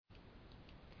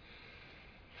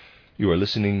You are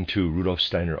listening to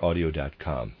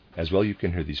RudolfSteinerAudio.com. As well, you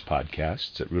can hear these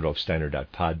podcasts at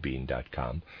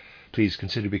RudolfSteiner.podbean.com. Please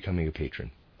consider becoming a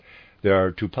patron. There are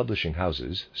two publishing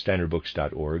houses,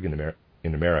 SteinerBooks.org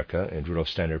in America and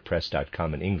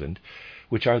RudolfSteinerPress.com in England,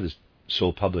 which are the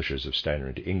sole publishers of Steiner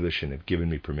into English and have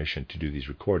given me permission to do these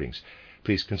recordings.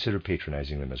 Please consider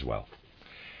patronizing them as well.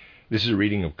 This is a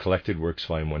reading of Collected Works,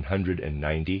 Volume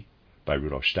 190, by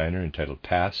Rudolf Steiner, entitled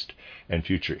Past and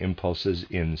Future Impulses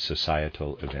in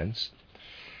Societal Events.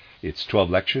 It's 12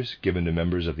 lectures given to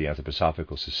members of the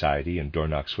Anthroposophical Society in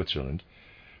Dornach, Switzerland,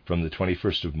 from the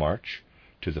 21st of March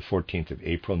to the 14th of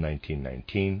April,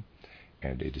 1919,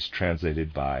 and it is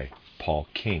translated by Paul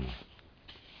King.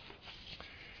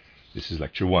 This is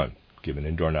Lecture 1, given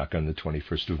in Dornach on the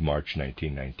 21st of March,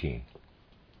 1919.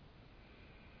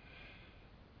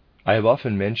 I have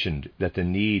often mentioned that the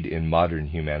need in modern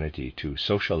humanity to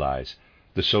socialize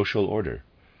the social order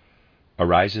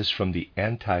arises from the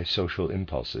anti-social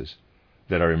impulses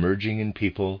that are emerging in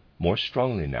people more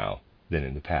strongly now than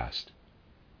in the past.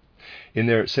 In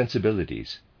their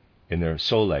sensibilities, in their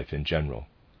soul life in general,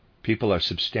 people are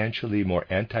substantially more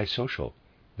antisocial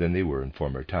than they were in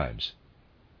former times.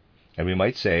 And we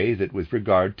might say that with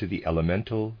regard to the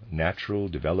elemental, natural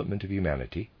development of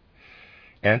humanity,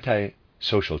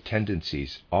 anti-social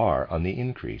tendencies are on the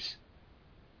increase.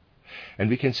 And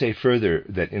we can say further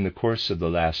that in the course of the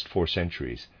last 4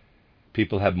 centuries,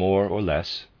 people have more or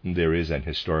less, there is an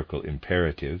historical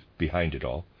imperative behind it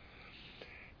all,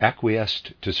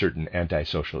 acquiesced to certain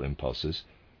antisocial impulses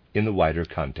in the wider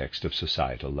context of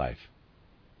societal life.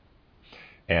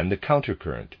 And the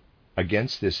countercurrent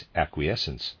against this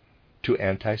acquiescence to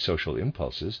antisocial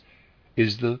impulses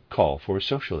is the call for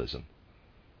socialism.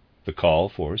 The call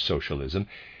for socialism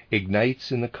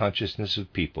ignites in the consciousness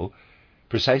of people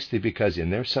precisely because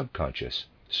in their subconscious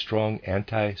strong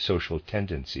antisocial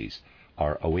tendencies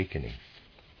are awakening.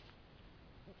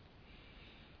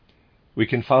 We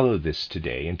can follow this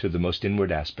today into the most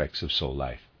inward aspects of soul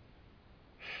life.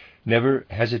 Never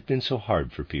has it been so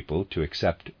hard for people to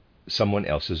accept someone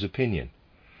else's opinion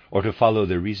or to follow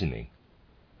their reasoning.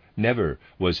 Never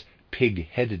was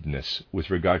pig-headedness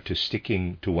with regard to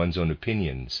sticking to one's own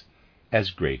opinions as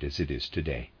great as it is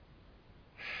today.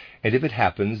 And if it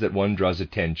happens that one draws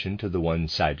attention to the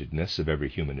one-sidedness of every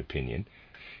human opinion,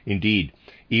 indeed,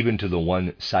 even to the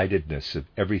one-sidedness of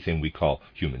everything we call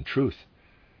human truth,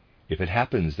 if it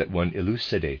happens that one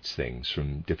elucidates things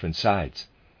from different sides,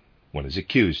 one is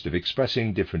accused of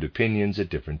expressing different opinions at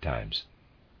different times.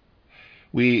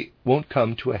 We won't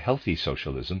come to a healthy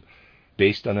socialism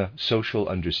based on a social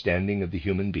understanding of the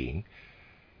human being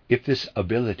if this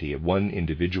ability of one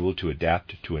individual to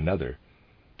adapt to another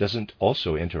doesn't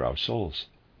also enter our souls.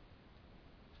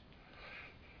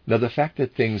 Now, the fact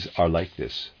that things are like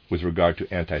this with regard to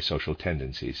antisocial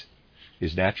tendencies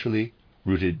is naturally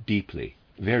rooted deeply,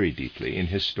 very deeply, in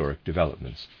historic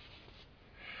developments.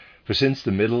 For since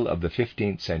the middle of the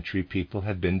 15th century, people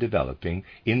have been developing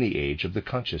in the age of the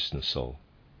consciousness soul.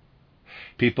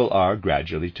 People are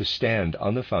gradually to stand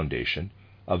on the foundation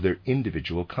of their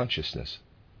individual consciousness.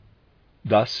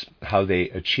 Thus, how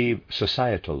they achieve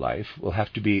societal life will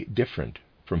have to be different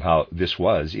from how this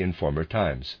was in former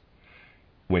times,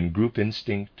 when group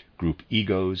instinct, group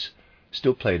egos,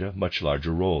 still played a much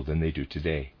larger role than they do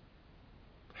today.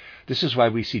 This is why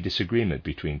we see disagreement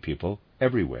between people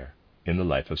everywhere in the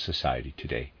life of society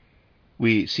today.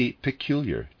 We see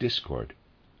peculiar discord.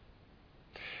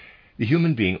 The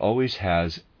human being always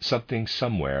has something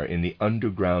somewhere in the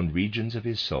underground regions of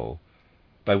his soul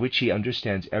by which he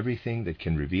understands everything that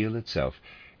can reveal itself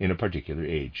in a particular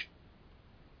age.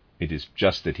 It is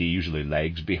just that he usually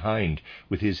lags behind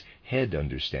with his head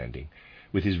understanding,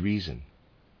 with his reason.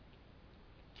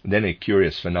 Then a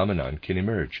curious phenomenon can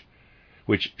emerge,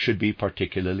 which should be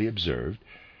particularly observed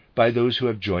by those who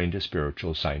have joined a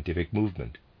spiritual scientific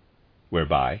movement,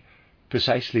 whereby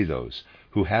precisely those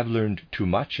who have learned too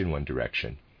much in one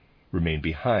direction remain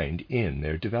behind in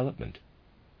their development.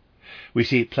 We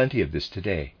see plenty of this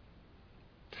today.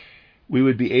 We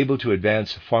would be able to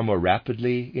advance far more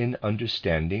rapidly in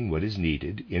understanding what is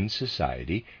needed in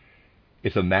society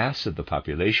if the mass of the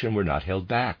population were not held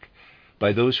back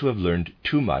by those who have learned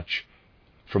too much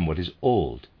from what is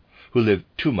old, who live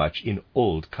too much in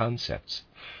old concepts,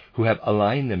 who have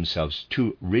aligned themselves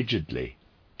too rigidly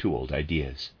to old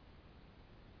ideas.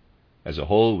 As a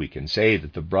whole, we can say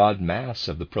that the broad mass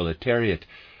of the proletariat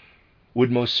would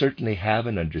most certainly have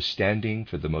an understanding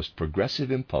for the most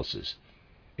progressive impulses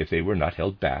if they were not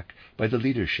held back by the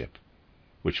leadership,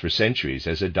 which for centuries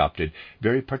has adopted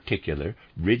very particular,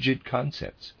 rigid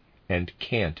concepts and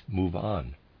can't move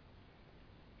on.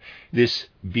 This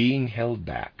being held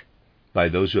back by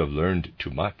those who have learned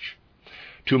too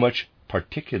much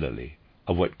particularly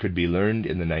of what could be learned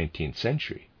in the 19th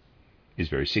century, is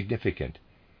very significant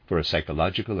for a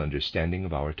psychological understanding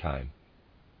of our time.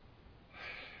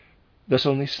 Thus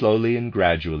only slowly and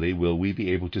gradually will we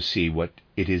be able to see what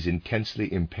it is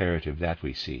intensely imperative that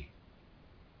we see.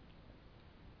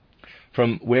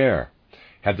 From where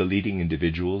have the leading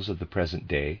individuals of the present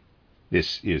day,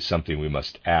 this is something we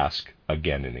must ask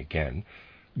again and again,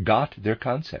 got their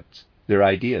concepts, their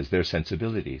ideas, their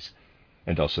sensibilities,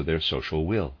 and also their social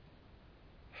will?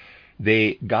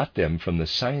 They got them from the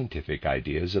scientific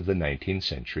ideas of the 19th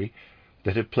century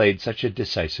that have played such a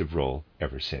decisive role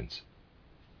ever since.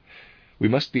 We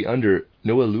must be under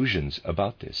no illusions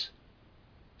about this.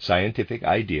 Scientific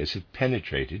ideas have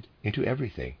penetrated into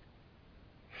everything.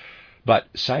 But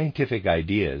scientific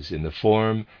ideas, in the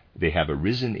form they have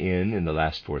arisen in the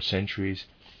last 4 centuries,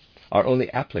 are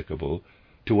only applicable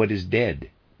to what is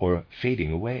dead or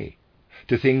fading away,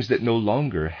 to things that no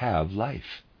longer have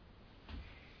life.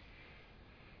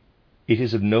 It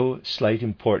is of no slight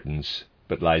importance,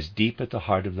 but lies deep at the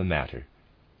heart of the matter,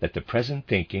 that the present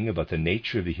thinking about the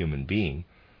nature of the human being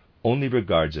only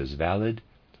regards as valid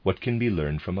what can be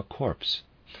learned from a corpse,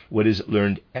 what is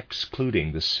learned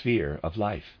excluding the sphere of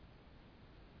life.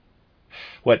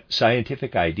 What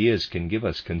scientific ideas can give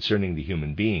us concerning the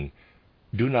human being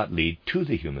do not lead to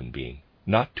the human being,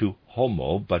 not to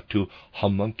homo, but to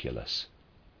homunculus.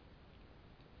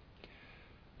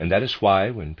 And that is why,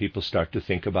 when people start to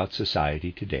think about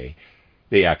society today,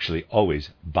 they actually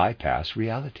always bypass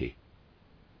reality.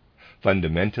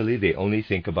 Fundamentally, they only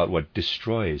think about what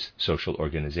destroys social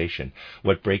organization,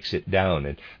 what breaks it down,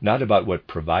 and not about what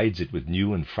provides it with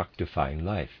new and fructifying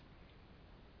life.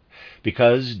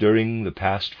 Because during the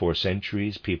past 4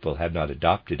 centuries people have not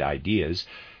adopted ideas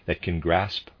that can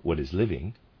grasp what is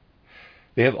living,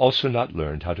 they have also not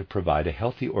learned how to provide a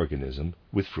healthy organism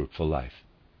with fruitful life.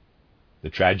 The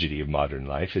tragedy of modern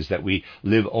life is that we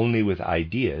live only with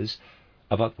ideas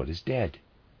about what is dead,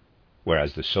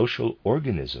 whereas the social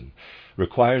organism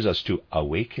requires us to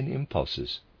awaken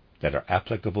impulses that are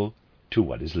applicable to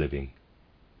what is living.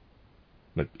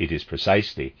 But it is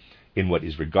precisely in what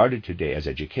is regarded today as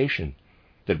education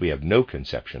that we have no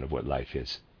conception of what life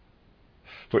is.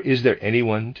 For is there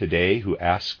anyone today who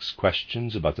asks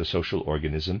questions about the social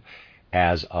organism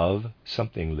as of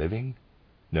something living?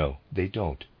 No, they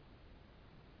don't.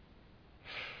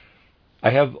 I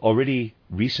have already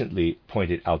recently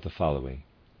pointed out the following.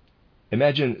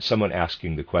 Imagine someone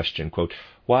asking the question, quote,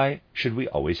 "Why should we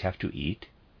always have to eat?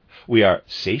 We are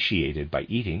satiated by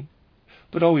eating,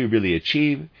 but all we really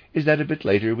achieve is that a bit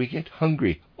later we get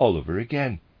hungry all over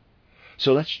again.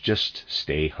 So let's just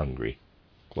stay hungry."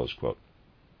 Close quote.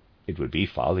 It would be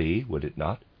folly, would it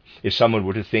not, if someone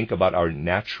were to think about our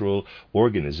natural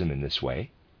organism in this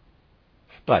way?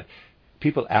 But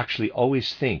people actually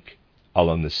always think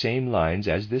along the same lines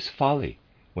as this folly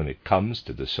when it comes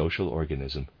to the social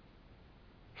organism.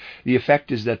 The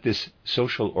effect is that this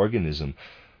social organism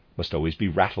must always be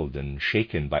rattled and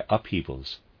shaken by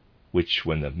upheavals, which,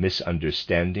 when the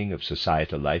misunderstanding of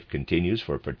societal life continues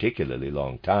for a particularly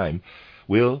long time,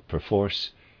 will,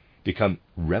 perforce, become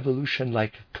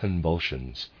revolution-like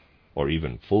convulsions, or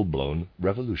even full-blown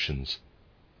revolutions.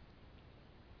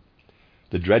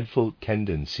 The dreadful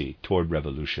tendency toward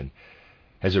revolution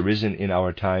has arisen in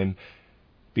our time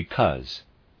because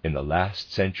in the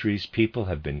last centuries people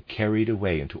have been carried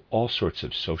away into all sorts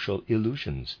of social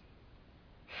illusions.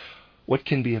 What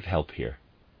can be of help here?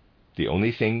 The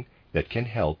only thing that can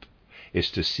help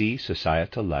is to see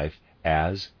societal life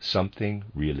as something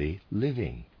really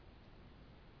living.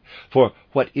 For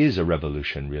what is a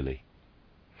revolution really?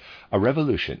 A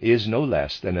revolution is no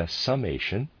less than a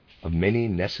summation of many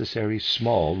necessary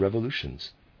small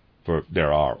revolutions, for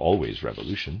there are always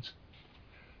revolutions.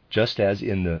 Just as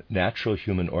in the natural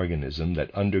human organism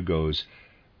that undergoes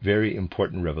very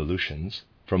important revolutions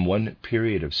from one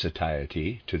period of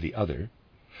satiety to the other,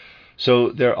 so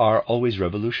there are always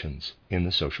revolutions in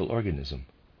the social organism.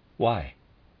 Why?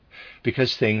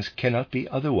 Because things cannot be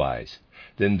otherwise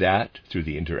than that through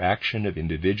the interaction of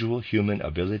individual human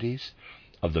abilities,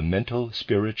 of the mental,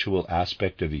 spiritual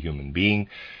aspect of the human being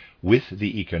with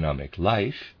the economic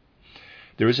life,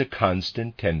 there is a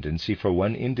constant tendency for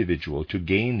one individual to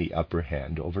gain the upper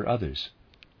hand over others.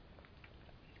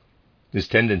 This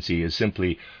tendency is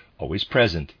simply always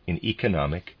present in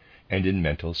economic and in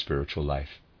mental spiritual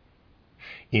life.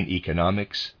 In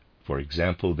economics, for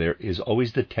example, there is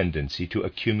always the tendency to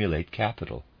accumulate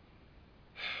capital.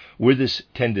 Were this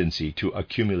tendency to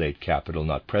accumulate capital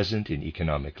not present in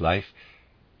economic life,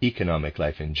 economic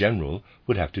life in general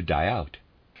would have to die out.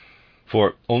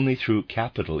 For only through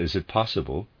capital is it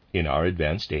possible, in our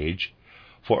advanced age,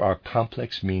 for our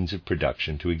complex means of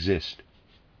production to exist.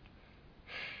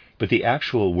 But the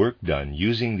actual work done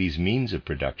using these means of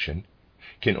production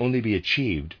can only be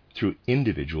achieved through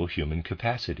individual human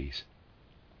capacities.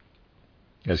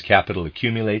 As capital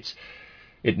accumulates,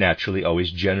 it naturally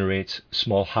always generates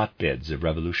small hotbeds of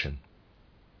revolution,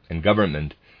 and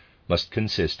government must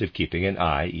consist of keeping an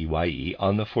eye, EYE,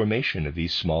 on the formation of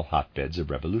these small hotbeds of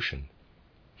revolution.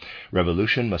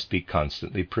 Revolution must be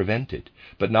constantly prevented,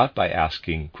 but not by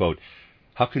asking, quote,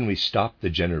 how can we stop the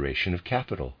generation of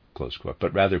capital, close quote,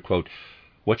 but rather, quote,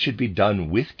 what should be done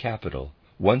with capital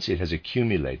once it has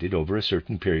accumulated over a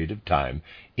certain period of time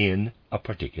in a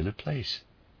particular place,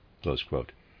 close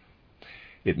quote.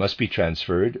 It must be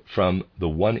transferred from the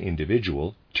one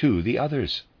individual to the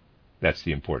others. That's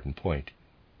the important point.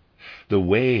 The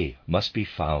way must be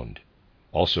found,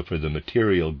 also for the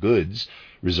material goods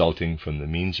resulting from the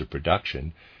means of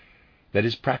production, that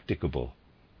is practicable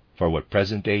for what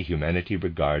present-day humanity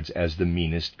regards as the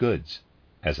meanest goods,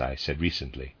 as I said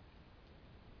recently.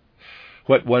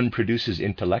 What one produces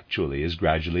intellectually is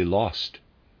gradually lost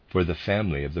for the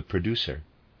family of the producer.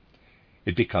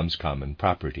 It becomes common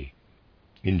property.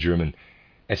 In German,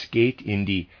 es geht in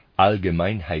die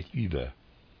Allgemeinheit über.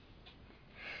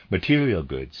 Material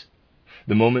goods,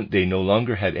 the moment they no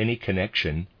longer have any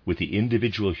connection with the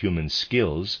individual human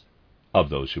skills of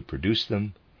those who produce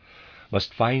them,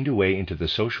 must find a way into the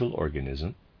social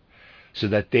organism so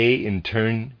that they in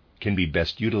turn can be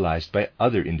best utilized by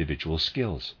other individual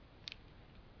skills.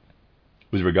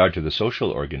 With regard to the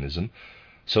social organism,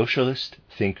 socialist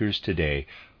thinkers today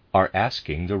are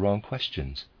asking the wrong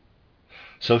questions.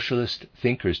 Socialist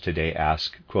thinkers today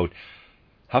ask, quote,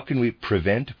 how can we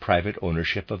prevent private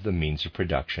ownership of the means of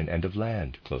production and of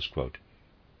land, close quote.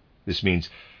 This means,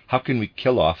 how can we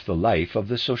kill off the life of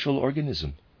the social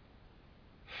organism?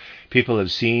 People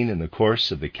have seen in the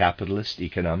course of the capitalist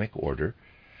economic order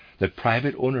that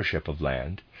private ownership of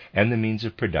land and the means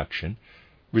of production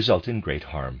result in great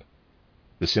harm.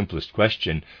 The simplest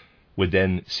question would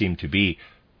then seem to be,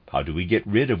 how do we get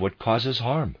rid of what causes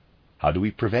harm? How do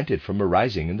we prevent it from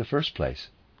arising in the first place?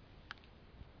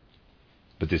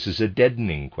 But this is a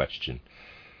deadening question.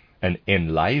 An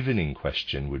enlivening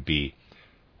question would be,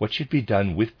 what should be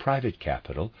done with private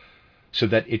capital so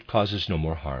that it causes no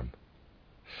more harm?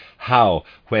 How,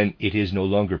 when it is no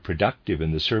longer productive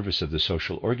in the service of the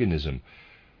social organism,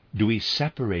 do we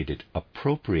separate it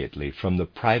appropriately from the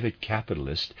private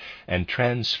capitalist and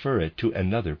transfer it to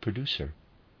another producer?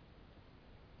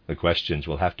 The questions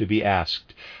will have to be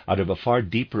asked out of a far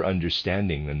deeper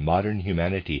understanding than modern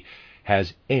humanity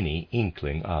has any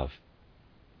inkling of.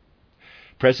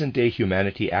 Present-day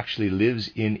humanity actually lives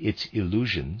in its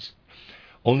illusions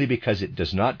only because it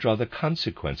does not draw the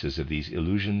consequences of these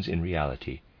illusions in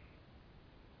reality.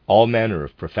 All manner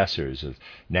of professors of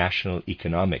national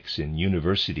economics in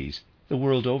universities the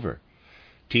world over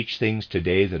teach things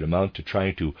today that amount to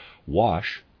trying to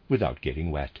wash without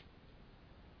getting wet.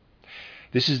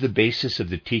 This is the basis of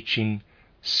the teaching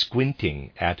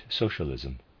squinting at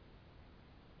socialism.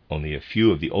 Only a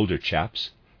few of the older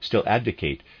chaps still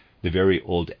advocate the very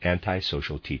old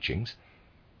anti-social teachings,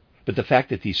 but the fact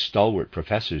that these stalwart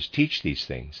professors teach these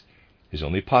things is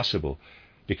only possible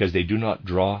because they do not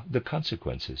draw the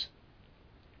consequences.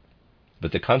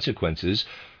 But the consequences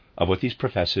of what these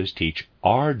professors teach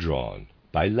are drawn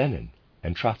by Lenin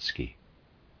and Trotsky.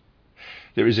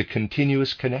 There is a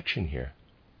continuous connection here.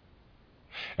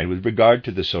 And with regard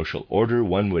to the social order,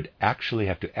 one would actually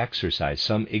have to exercise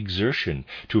some exertion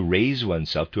to raise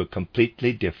oneself to a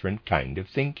completely different kind of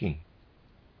thinking.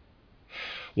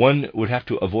 One would have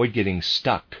to avoid getting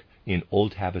stuck in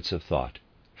old habits of thought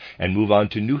and move on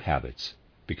to new habits,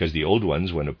 because the old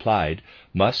ones, when applied,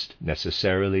 must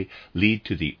necessarily lead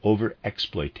to the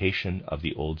over-exploitation of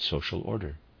the old social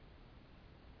order.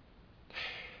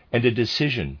 And a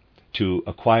decision to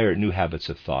acquire new habits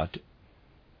of thought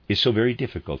is so very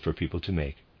difficult for people to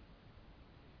make.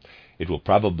 It will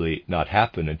probably not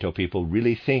happen until people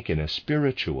really think in a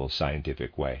spiritual,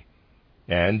 scientific way,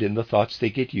 and in the thoughts they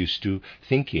get used to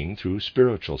thinking through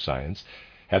spiritual science,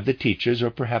 have the teachers, or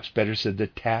perhaps better said, the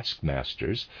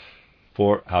taskmasters,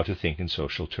 for how to think in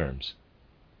social terms.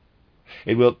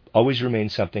 It will always remain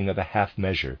something of a half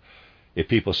measure if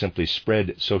people simply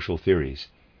spread social theories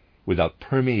without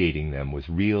permeating them with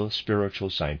real spiritual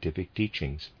scientific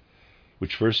teachings,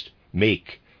 which first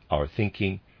make our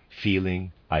thinking,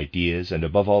 feeling, ideas, and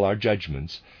above all our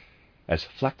judgments as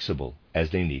flexible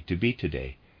as they need to be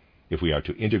today, if we are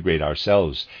to integrate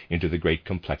ourselves into the great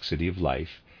complexity of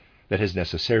life that has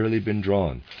necessarily been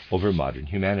drawn over modern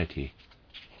humanity.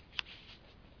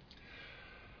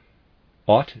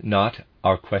 Ought not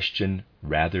our question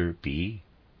rather be?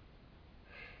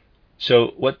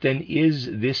 So what then is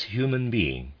this human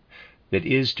being that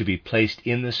is to be placed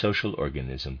in the social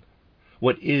organism?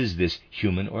 What is this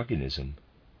human organism?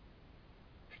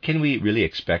 Can we really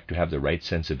expect to have the right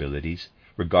sensibilities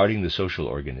regarding the social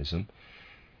organism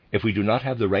if we do not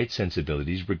have the right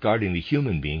sensibilities regarding the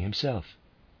human being himself?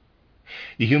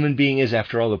 The human being is,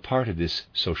 after all, a part of this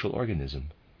social organism.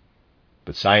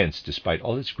 But science, despite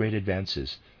all its great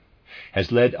advances,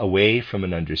 has led away from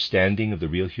an understanding of the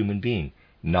real human being,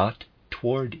 not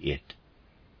toward it.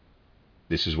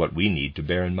 This is what we need to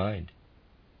bear in mind.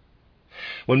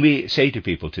 When we say to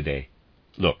people today,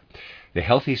 look, the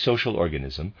healthy social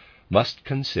organism must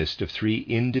consist of 3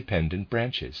 independent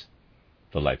branches: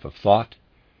 the life of thought,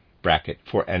 bracket,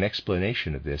 for an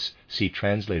explanation of this, see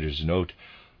translator's note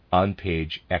on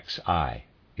page XI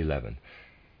 11,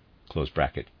 close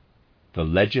bracket, the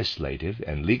legislative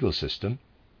and legal system,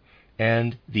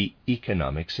 and the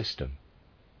economic system.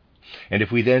 And if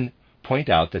we then point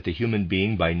out that the human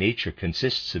being by nature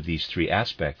consists of these 3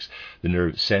 aspects, the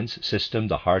nerve sense system,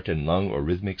 the heart and lung or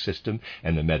rhythmic system,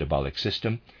 and the metabolic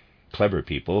system, clever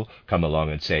people come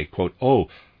along and say, quote, "Oh,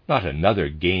 not another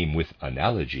game with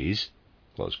analogies,"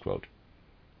 close quote.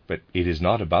 But it is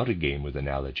not about a game with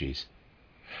analogies,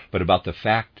 but about the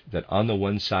fact that on the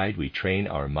one side we train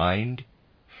our mind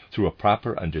through a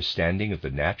proper understanding of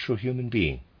the natural human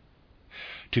being,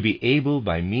 to be able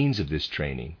by means of this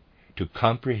training to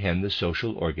comprehend the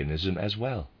social organism as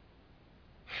well.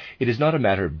 It is not a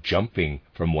matter of jumping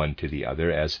from one to the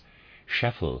other, as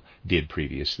Scheffel did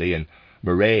previously and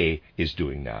Murray is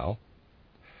doing now,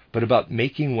 but about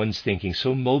making one's thinking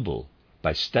so mobile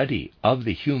by study of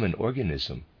the human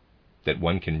organism that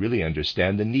one can really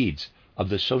understand the needs of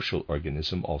the social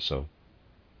organism also.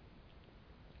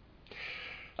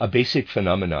 A basic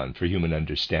phenomenon for human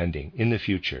understanding in the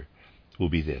future will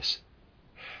be this: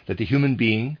 that the human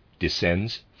being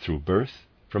descends through birth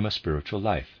from a spiritual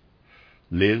life,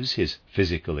 lives his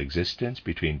physical existence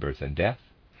between birth and death,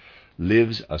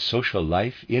 lives a social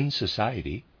life in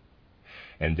society,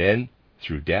 and then,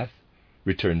 through death,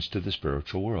 returns to the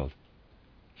spiritual world.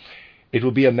 It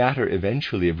will be a matter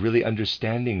eventually of really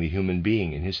understanding the human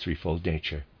being in his 3-fold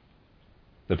nature.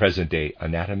 The present-day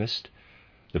anatomist,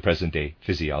 the present-day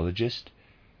physiologist,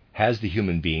 has the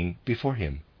human being before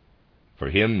him. For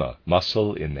him, a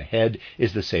muscle in the head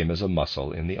is the same as a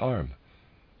muscle in the arm.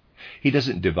 He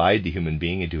doesn't divide the human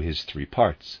being into his 3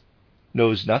 parts,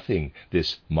 knows nothing,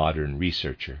 this modern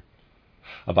researcher,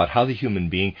 about how the human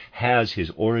being has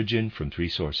his origin from 3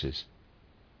 sources.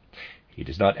 He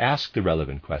does not ask the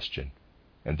relevant question,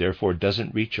 and therefore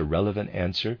doesn't reach a relevant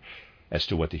answer as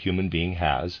to what the human being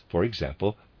has, for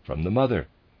example, from the mother,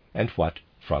 and what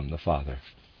from the father.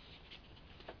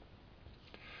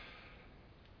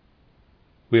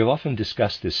 We have often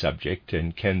discussed this subject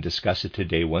and can discuss it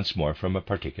today once more from a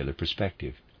particular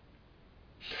perspective.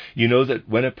 You know that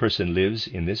when a person lives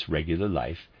in this regular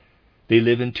life, they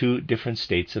live in 2 different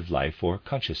states of life or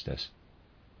consciousness.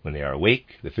 When they are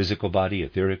awake, the physical body,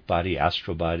 etheric body,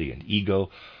 astral body, and ego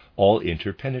all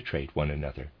interpenetrate one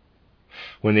another.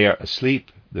 When they are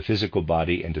asleep, the physical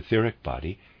body and etheric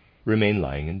body remain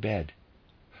lying in bed.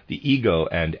 The ego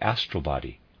and astral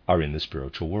body are in the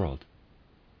spiritual world.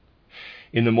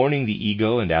 In the morning, the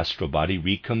ego and astral body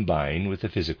recombine with the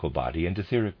physical body and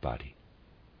etheric body.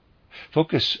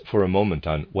 Focus for a moment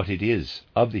on what it is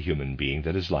of the human being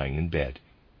that is lying in bed,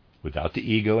 without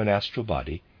the ego and astral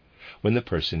body, when the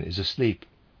person is asleep.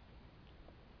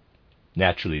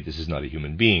 Naturally, this is not a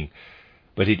human being,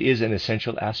 but it is an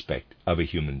essential aspect of a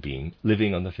human being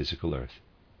living on the physical earth.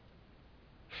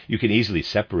 You can easily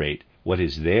separate what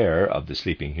is there of the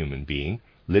sleeping human being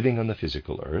living on the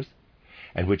physical earth,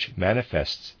 and which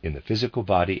manifests in the physical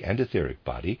body and etheric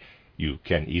body, you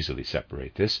can easily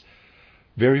separate this,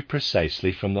 very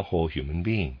precisely from the whole human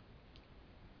being.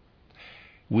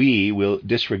 We will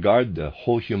disregard the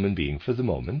whole human being for the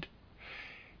moment,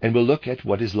 and will look at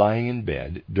what is lying in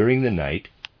bed during the night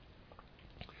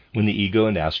when the ego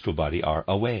and astral body are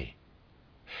away.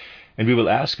 And we will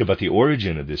ask about the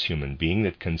origin of this human being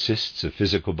that consists of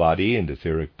physical body and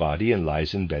etheric body and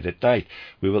lies in bed at night.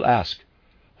 We will ask,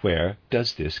 where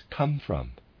does this come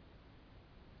from?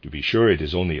 To be sure, it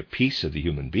is only a piece of the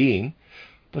human being,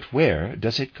 but where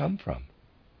does it come from?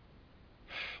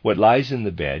 What lies in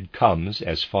the bed comes,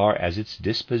 as far as its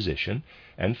disposition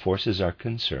and forces are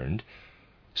concerned,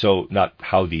 so not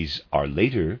how these are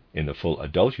later in the full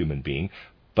adult human being,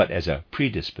 but as a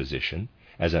predisposition,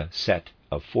 as a set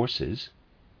of forces.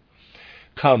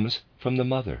 comes from the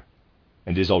mother,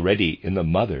 and is already in the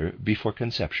mother before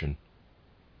conception.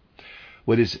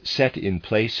 What is set in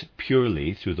place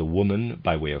purely through the woman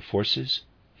by way of forces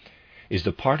is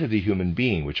the part of the human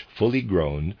being which, fully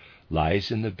grown,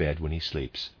 lies in the bed when he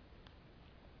sleeps.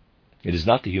 It is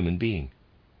not the human being,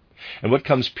 and what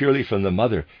comes purely from the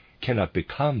mother cannot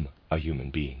become a human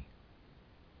being.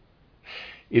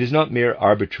 It is not mere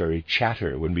arbitrary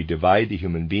chatter when we divide the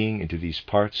human being into these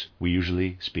parts we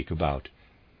usually speak about,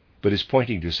 but is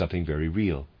pointing to something very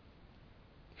real.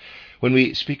 When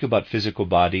we speak about physical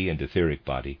body and etheric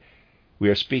body, we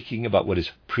are speaking about what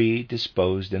is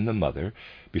predisposed in the mother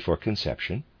before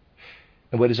conception,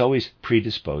 and what is always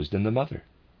predisposed in the mother.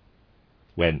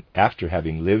 When, after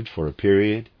having lived for a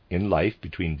period in life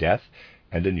between death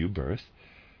and a new birth,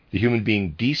 the human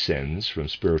being descends from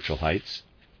spiritual heights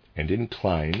and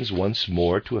inclines once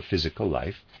more to a physical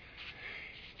life,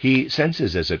 he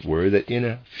senses, as it were, that in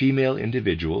a female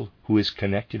individual who is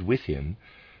connected with him,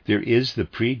 there is the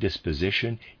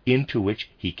predisposition into which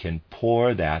he can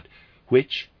pour that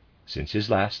which, since his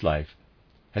last life,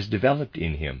 has developed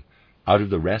in him out of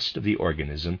the rest of the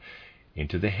organism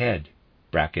into the head,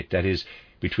 that is,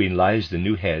 between lies the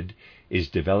new head, is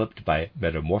developed by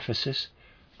metamorphosis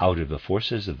out of the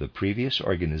forces of the previous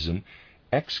organism,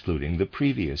 excluding the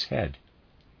previous head.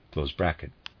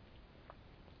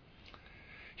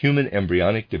 Human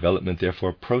embryonic development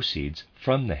therefore proceeds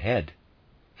from the head.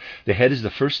 The head is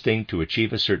the first thing to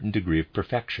achieve a certain degree of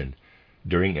perfection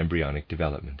during embryonic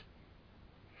development.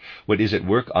 What is at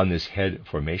work on this head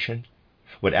formation,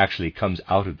 what actually comes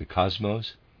out of the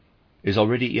cosmos, is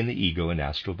already in the ego and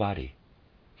astral body.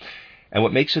 And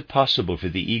what makes it possible for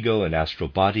the ego and astral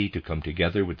body to come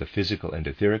together with the physical and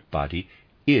etheric body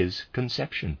is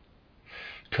conception.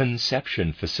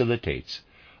 Conception facilitates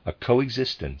a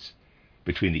coexistence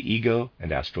between the ego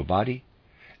and astral body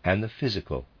and the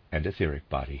physical and etheric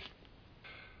body.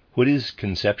 What is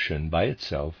conception by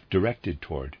itself directed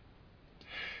toward?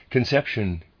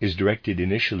 Conception is directed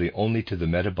initially only to the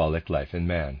metabolic life in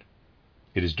man.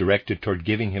 It is directed toward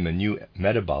giving him a new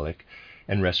metabolic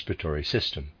and respiratory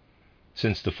system,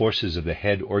 since the forces of the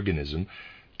head organism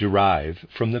derive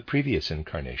from the previous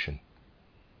incarnation.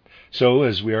 So,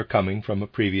 as we are coming from a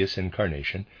previous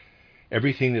incarnation,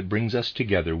 everything that brings us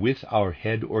together with our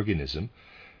head organism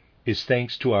is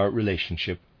thanks to our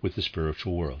relationship with the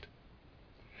spiritual world.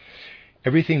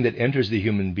 Everything that enters the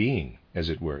human being, as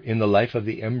it were, in the life of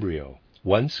the embryo,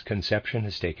 once conception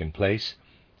has taken place,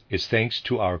 is thanks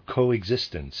to our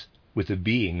coexistence with the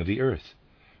being of the earth,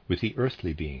 with the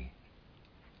earthly being.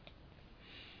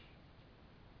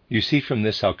 You see from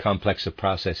this how complex a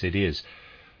process it is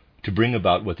to bring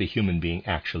about what the human being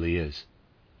actually is.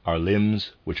 Our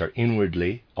limbs, which are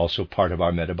inwardly also part of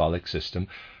our metabolic system,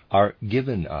 are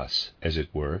given us, as it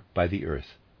were, by the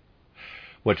earth.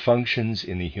 What functions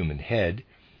in the human head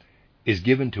is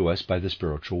given to us by the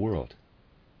spiritual world.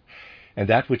 And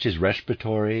that which is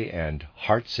respiratory and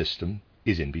heart system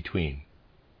is in between.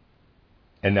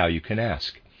 And now you can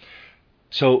ask,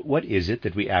 so what is it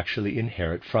that we actually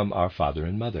inherit from our father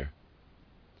and mother?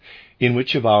 In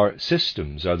which of our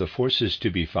systems are the forces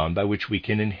to be found by which we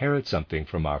can inherit something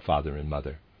from our father and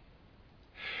mother?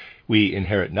 We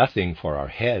inherit nothing for our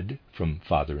head from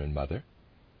father and mother.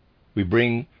 We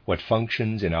bring what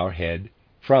functions in our head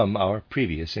from our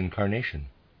previous incarnation.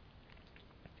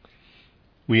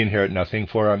 We inherit nothing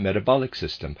for our metabolic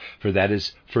system, for that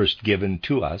is first given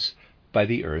to us by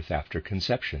the earth after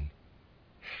conception.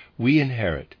 We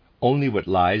inherit only what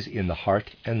lies in the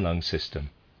heart and lung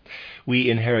system. We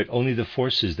inherit only the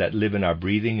forces that live in our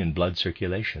breathing and blood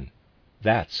circulation.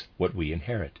 That's what we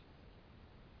inherit.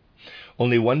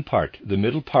 Only one part, the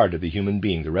middle part of the human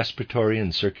being, the respiratory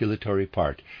and circulatory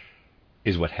part,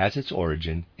 is what has its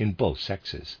origin in both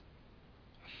sexes.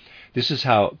 This is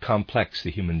how complex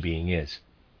the human being is.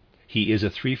 He is a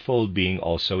threefold being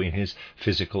also in his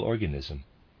physical organism.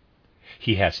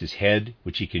 He has his head,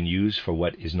 which he can use for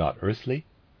what is not earthly.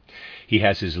 He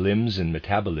has his limbs and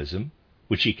metabolism,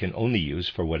 which he can only use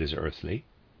for what is earthly.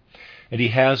 And he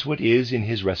has what is in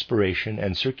his respiration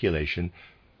and circulation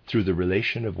through the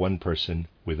relation of one person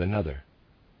with another.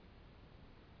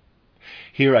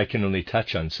 Here I can only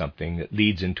touch on something that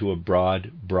leads into a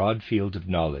broad field of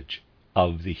knowledge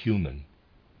of the human.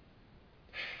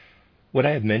 What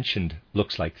I have mentioned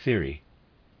looks like theory,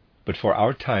 but for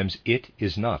our times it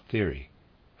is not theory.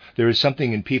 There is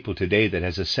something in people today that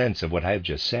has a sense of what I have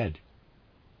just said.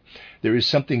 There is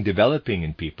something developing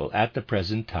in people at the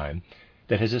present time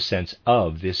that has a sense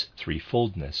of this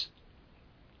threefoldness.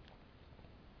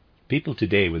 People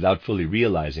today, without fully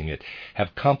realizing it,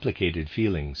 have complicated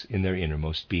feelings in their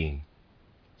innermost being.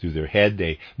 Through their head,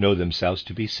 they know themselves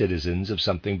to be citizens of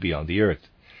something beyond the earth.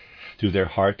 Through their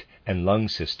heart and lung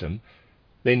system,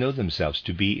 they know themselves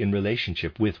to be in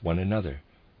relationship with one another.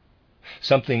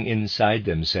 Something inside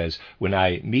them says, when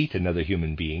I meet another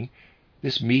human being,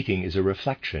 this meeting is a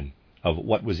reflection of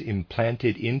what was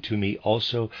implanted into me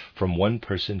also from one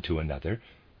person to another,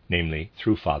 namely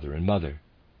through father and mother.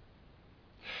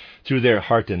 Through their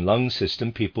heart and lung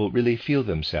system, people really feel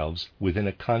themselves within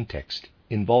a context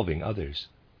involving others.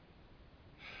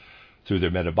 Through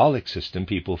their metabolic system,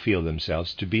 people feel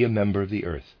themselves to be a member of the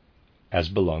earth, as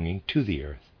belonging to the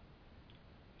earth.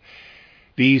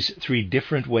 These three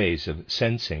different ways of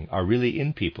sensing are really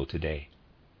in people today.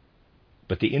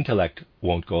 But the intellect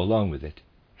won't go along with it.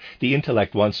 The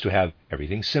intellect wants to have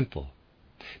everything simple.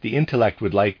 The intellect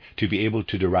would like to be able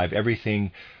to derive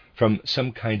everything from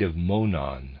some kind of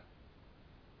monon.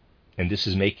 And this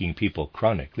is making people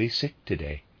chronically sick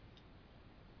today.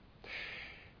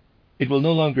 It will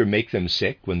no longer make them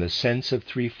sick when the sense of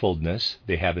threefoldness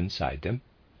they have inside them,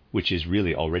 which is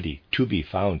really already to be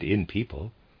found in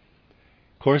people,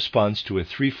 corresponds to a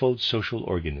threefold social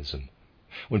organism,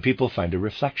 when people find a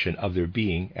reflection of their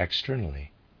being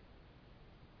externally.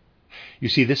 You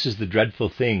see, this is the dreadful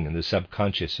thing in the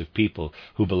subconscious of people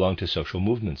who belong to social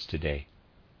movements today.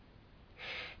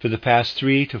 For the past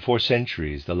 3 to 4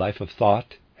 centuries, the life of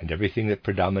thought and everything that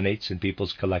predominates in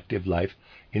people's collective life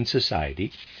in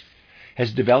society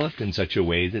has developed in such a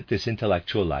way that this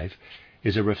intellectual life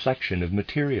is a reflection of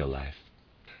material life.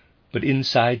 But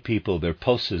inside people there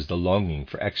pulses the longing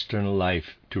for external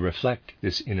life to reflect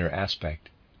this inner aspect.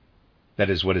 That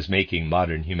is what is making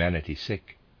modern humanity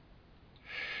sick.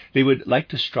 They would like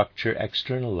to structure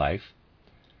external life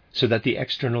so that the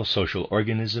external social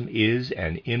organism is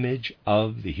an image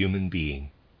of the human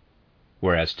being,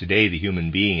 whereas today the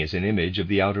human being is an image of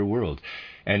the outer world.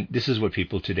 And this is what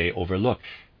people today overlook.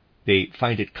 They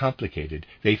find it complicated.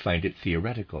 They find it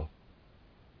theoretical.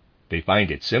 They find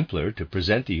it simpler to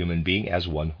present the human being as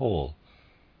one whole.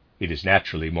 It is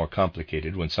naturally more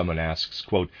complicated when someone asks,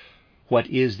 quote, "What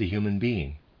is the human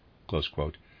being?" close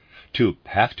quote, to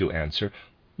have to answer,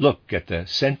 "Look at the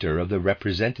center of the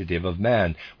representative of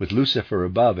man, with Lucifer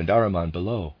above and Ahriman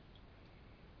below."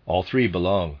 All three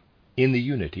belong in the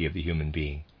unity of the human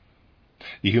being.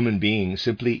 The human being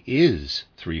simply is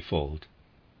threefold,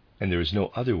 and there is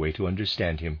no other way to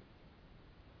understand him.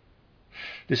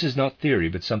 This is not theory,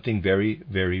 but something very,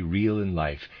 very real in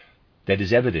life that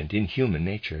is evident in human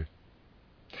nature.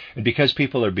 And because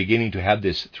people are beginning to have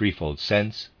this threefold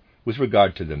sense with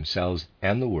regard to themselves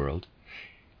and the world,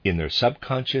 in their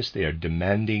subconscious they are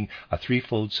demanding a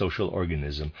threefold social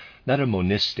organism, not a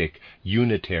monistic,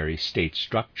 unitary state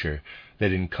structure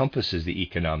that encompasses the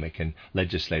economic and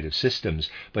legislative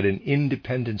systems, but an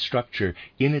independent structure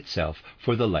in itself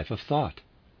for the life of thought.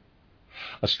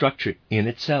 A structure in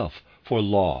itself for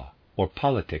law or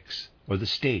politics or the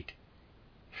state,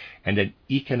 and an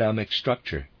economic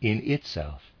structure in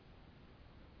itself.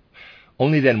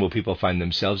 Only then will people find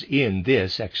themselves in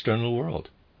this external world.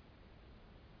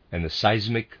 And the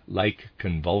seismic-like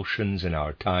convulsions in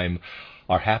our time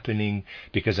are happening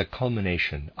because a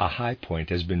culmination, a high point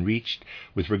has been reached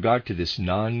with regard to this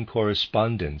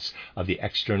non-correspondence of the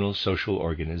external social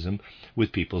organism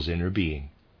with people's inner being.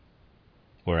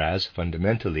 Whereas,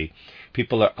 fundamentally,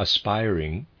 people are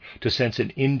aspiring to sense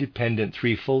an independent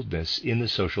threefoldness in the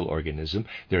social organism.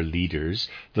 Their leaders,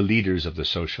 the leaders of the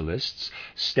socialists,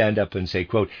 stand up and say,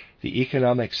 quote, "The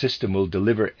economic system will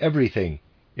deliver everything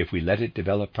if we let it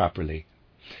develop properly,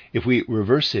 if we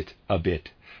reverse it a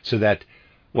bit so that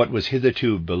what was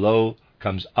hitherto below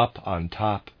comes up on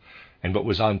top, and what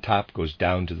was on top goes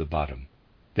down to the bottom.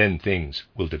 Then things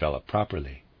will develop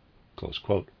properly." Close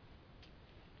quote.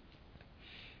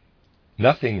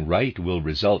 Nothing right will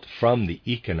result from the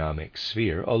economic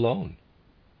sphere alone,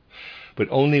 but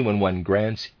only when one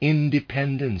grants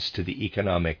independence to the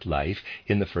economic life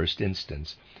in the first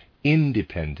instance,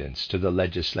 independence to the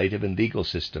legislative and legal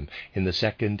system in the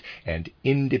second, and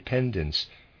independence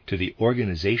to the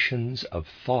organizations of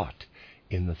thought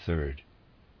in the third.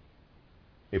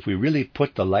 If we really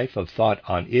put the life of thought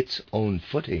on its own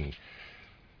footing,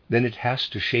 then it has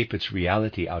to shape its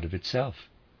reality out of itself.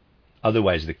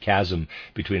 Otherwise, the chasm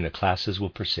between the classes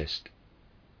will persist.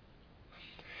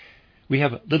 We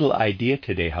have little idea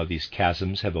today how these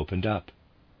chasms have opened up.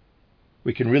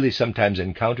 We can really sometimes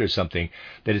encounter something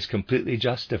that is completely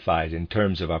justified in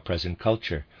terms of our present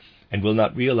culture, and will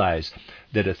not realize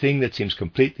that a thing that seems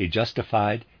completely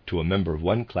justified to a member of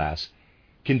one class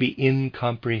can be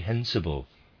incomprehensible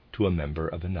to a member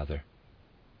of another.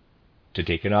 To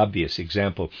take an obvious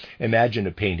example, imagine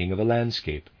a painting of a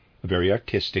landscape. a very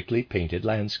artistically painted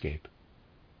landscape.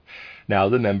 Now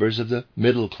the members of the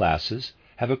middle classes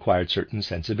have acquired certain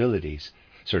sensibilities,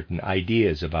 certain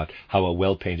ideas about how a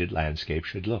well-painted landscape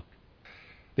should look.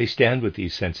 They stand with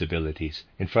these sensibilities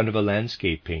in front of a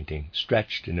landscape painting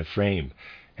stretched in a frame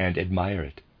and admire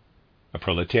it. A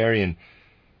proletarian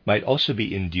might also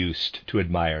be induced to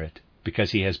admire it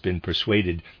because he has been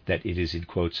persuaded that it is, in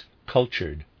quotes,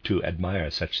 cultured to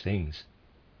admire such things.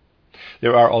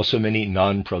 There are also many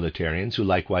non-proletarians who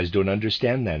likewise don't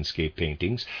understand landscape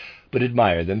paintings, but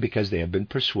admire them because they have been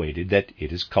persuaded that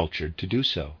it is cultured to do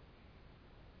so.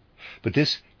 But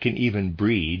this can even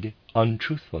breed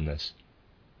untruthfulness.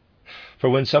 For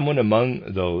when someone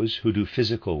among those who do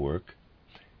physical work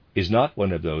is not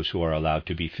one of those who are allowed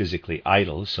to be physically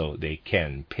idle so they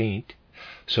can paint,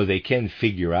 so they can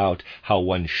figure out how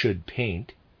one should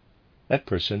paint, that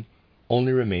person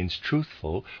only remains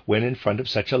truthful when in front of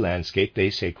such a landscape they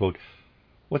say, quote,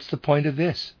 "What's the point of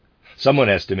this? Someone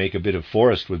has to make a bit of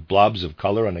forest with blobs of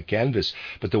color on a canvas,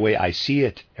 but the way I see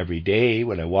it every day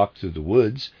when I walk through the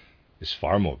woods is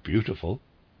far more beautiful."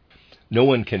 No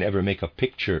one can ever make a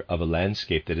picture of a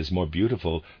landscape that is more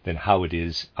beautiful than how it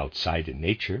is outside in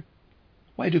nature.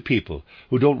 Why do people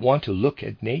who don't want to look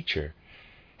at nature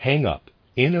hang up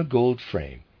in a gold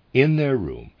frame in their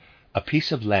room a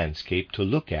piece of landscape to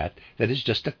look at that is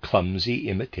just a clumsy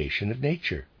imitation of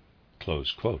nature?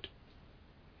 Close quote.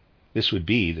 This would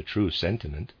be the true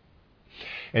sentiment.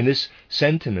 And this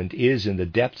sentiment is in the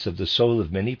depths of the soul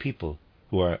of many people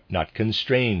who are not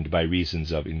constrained by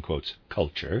reasons of, in quotes,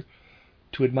 culture,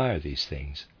 to admire these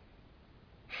things.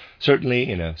 Certainly,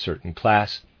 in a certain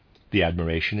class, the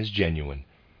admiration is genuine,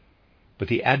 but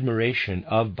the admiration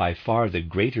of by far the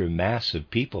greater mass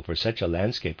of people for such a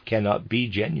landscape cannot be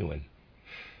genuine,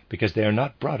 because they are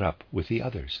not brought up with the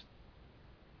others.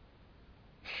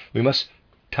 We must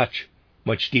touch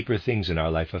much deeper things in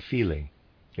our life of feeling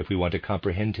if we want to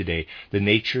comprehend today the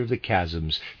nature of the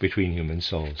chasms between human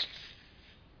souls.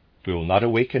 We will not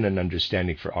awaken an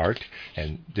understanding for art,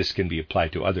 and this can be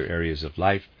applied to other areas of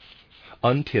life,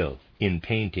 until, in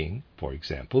painting, for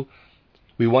example,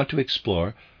 we want to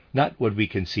explore not what we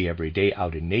can see every day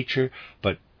out in nature,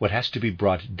 but what has to be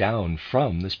brought down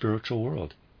from the spiritual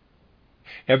world.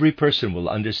 Every person will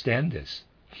understand this,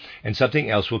 and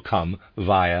something else will come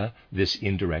via this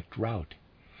indirect route.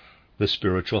 The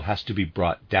spiritual has to be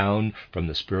brought down from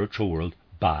the spiritual world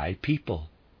by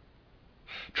people.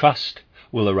 Trust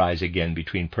will arise again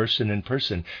between person and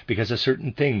person, because a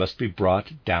certain thing must be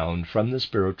brought down from the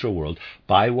spiritual world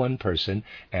by one person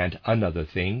and another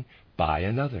thing by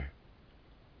another.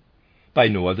 By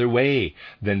no other way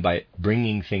than by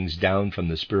bringing things down from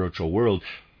the spiritual world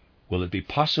will it be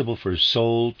possible for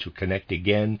soul to connect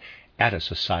again at a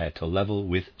societal level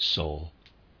with soul.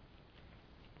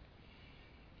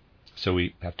 So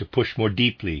we have to push more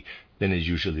deeply than is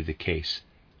usually the case,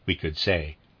 we could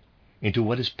say, into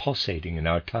what is pulsating in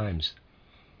our times.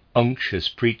 Unctuous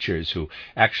preachers who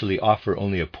actually offer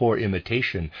only a poor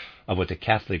imitation of what the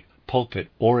Catholic pulpit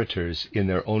orators in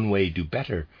their own way do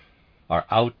better are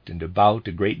out and about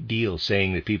a great deal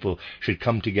saying that people should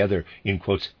come together, in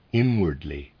quotes,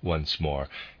 inwardly once more,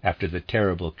 after the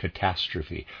terrible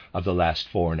catastrophe of the last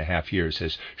 4.5 years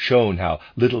has shown how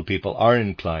little people are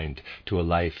inclined to a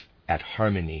life at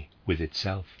harmony with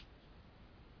itself.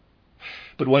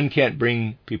 But one can't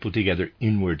bring people together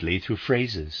inwardly through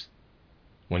phrases.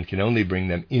 One can only bring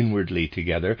them inwardly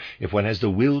together if one has the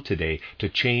will today to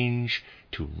change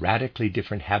to radically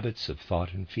different habits of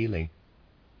thought and feeling.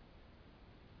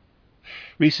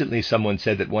 Recently, someone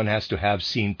said that one has to have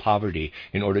seen poverty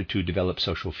in order to develop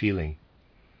social feeling.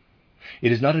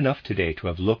 It is not enough today to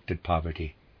have looked at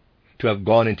poverty, to have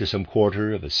gone into some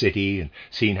quarter of a city and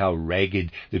seen how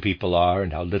ragged the people are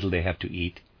and how little they have to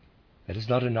eat. That is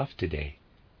not enough today.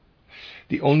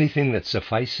 The only thing that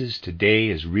suffices today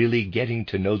is really getting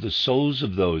to know the souls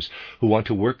of those who want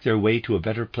to work their way to a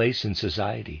better place in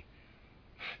society.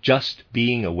 Just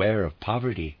being aware of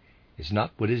poverty is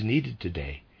not what is needed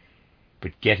today,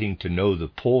 but getting to know the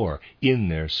poor in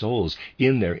their souls,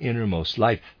 in their innermost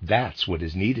life, that's what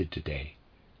is needed today.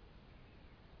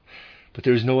 But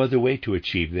there is no other way to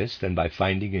achieve this than by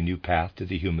finding a new path to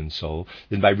the human soul,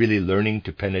 than by really learning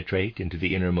to penetrate into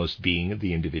the innermost being of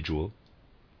the individual.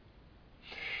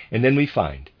 And then we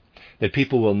find that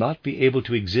people will not be able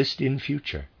to exist in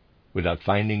future without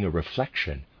finding a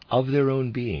reflection of their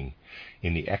own being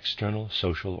in the external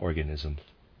social organism.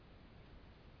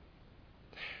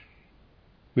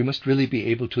 We must really be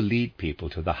able to lead people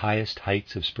to the highest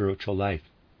heights of spiritual life,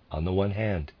 on the one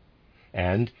hand,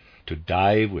 and to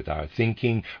dive with our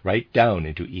thinking right down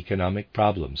into economic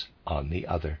problems, on the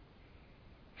other.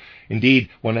 Indeed,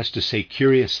 one has to say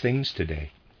curious things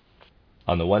today.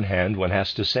 On the one hand, one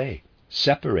has to say,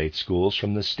 separate schools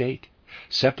from the state,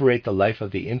 separate the life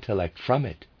of the intellect from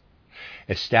it,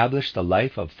 establish the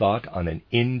life of thought on an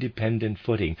independent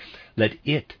footing, let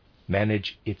it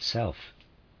manage itself.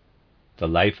 The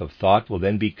life of thought will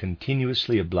then be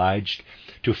continuously obliged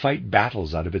to fight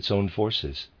battles out of its own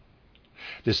forces.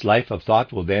 This life of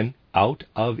thought will then, out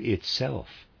of itself,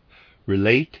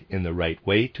 relate in the right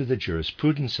way to the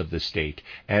jurisprudence of the state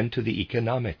and to the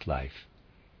economic life.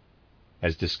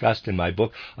 As discussed in my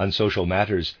book on social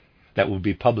matters that will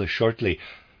be published shortly,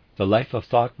 the life of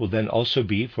thought will then also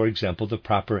be, for example, the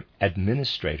proper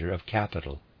administrator of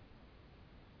capital.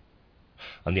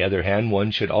 On the other hand,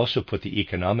 one should also put the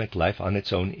economic life on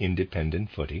its own independent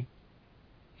footing.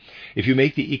 If you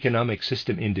make the economic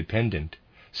system independent,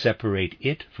 separate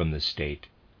it from the state,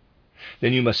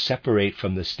 then you must separate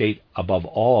from the state above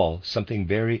all something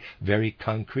very, very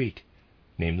concrete,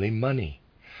 namely money,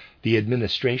 the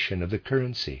administration of the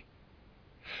currency.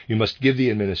 You must give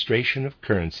the administration of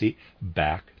currency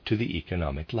back to the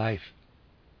economic life.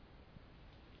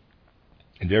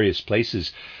 In various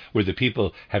places where the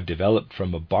people have developed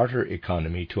from a barter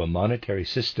economy to a monetary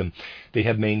system, they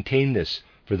have maintained this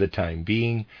for the time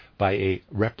being by a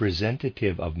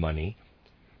representative of money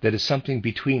that is something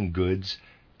between goods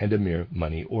and a mere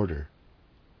money order.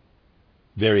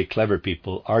 Very clever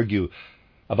people argue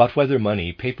about whether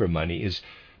money, paper money, is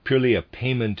purely a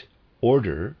payment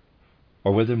order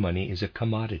or whether money is a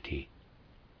commodity.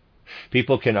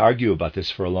 People can argue about this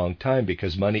for a long time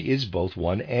because money is both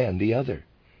one and the other.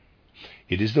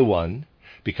 It is the one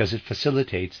because it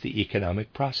facilitates the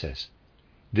economic process.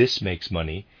 This makes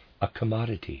money a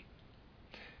commodity.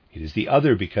 It is the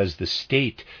other because the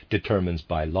state determines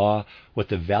by law what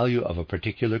the value of a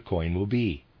particular coin will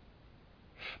be.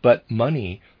 But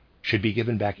money should be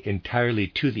given back entirely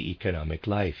to the economic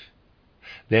life.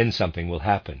 Then something will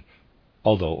happen,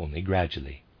 although only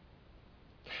gradually.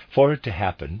 For it to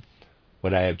happen,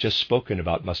 what I have just spoken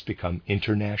about must become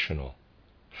international.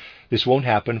 This won't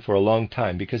happen for a long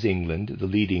time because England, the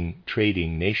leading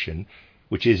trading nation,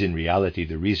 which is in reality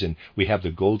the reason we have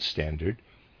the gold standard,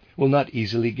 will not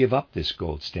easily give up this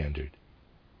gold standard.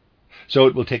 So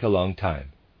it will take a long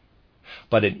time.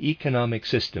 But an economic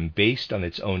system based on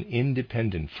its own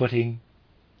independent footing,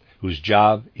 whose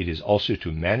job it is also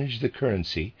to manage the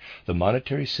currency, the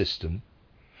monetary system,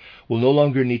 will no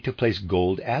longer need to place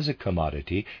gold as a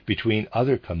commodity between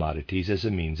other commodities as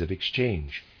a means of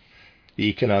exchange. The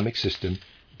economic system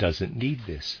doesn't need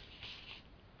this.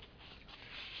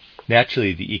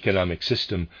 Naturally, the economic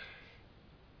system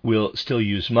will still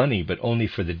use money, but only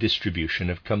for the distribution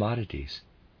of commodities.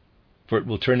 For it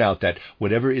will turn out that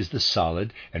whatever is the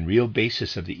solid and real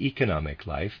basis of the economic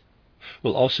life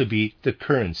will also be the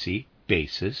currency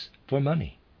basis for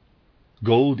money.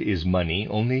 Gold is money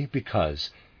only because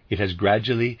it has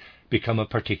gradually become a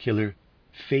particular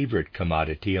favorite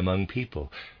commodity among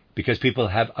people, because people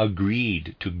have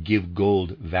agreed to give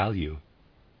gold value.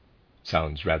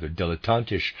 Sounds rather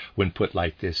dilettantish when put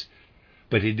like this,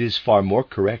 but it is far more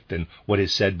correct than what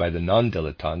is said by the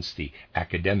non-dilettantes, the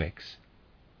academics.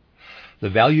 The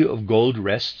value of gold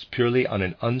rests purely on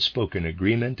an unspoken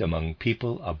agreement among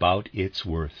people about its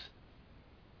worth.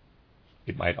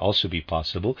 It might also be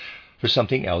possible for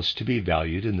something else to be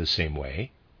valued in the same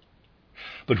way.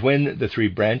 But when the three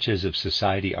branches of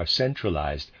society are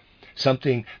centralized,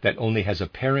 something that only has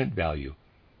apparent value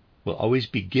will always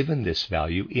be given this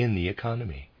value in the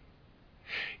economy.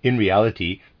 In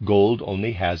reality, gold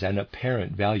only has an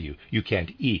apparent value. You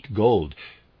can't eat gold.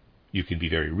 You can be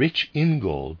very rich in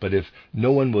gold, but if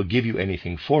no one will give you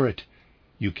anything for it,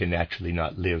 you can naturally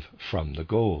not live from the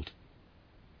gold.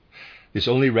 This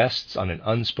only rests on an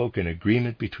unspoken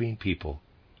agreement between people.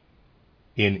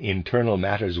 In internal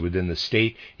matters within the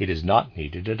state, it is not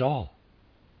needed at all.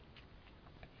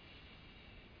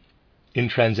 In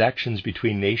transactions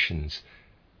between nations,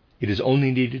 it is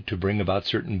only needed to bring about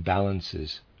certain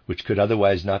balances, which could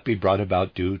otherwise not be brought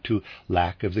about due to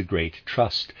lack of the great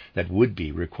trust that would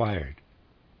be required.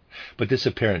 But this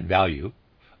apparent value,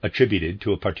 attributed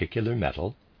to a particular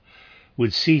metal,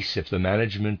 would cease if the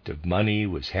management of money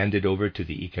was handed over to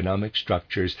the economic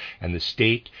structures and the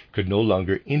state could no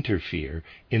longer interfere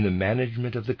in the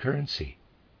management of the currency.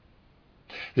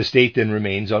 The state then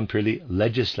remains on purely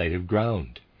legislative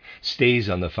ground, stays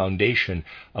on the foundation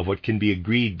of what can be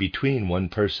agreed between one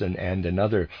person and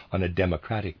another on a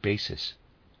democratic basis.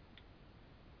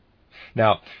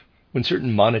 Now, when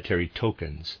certain monetary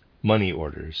tokens, money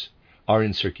orders, are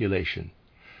in circulation,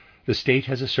 the state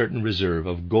has a certain reserve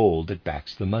of gold that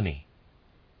backs the money.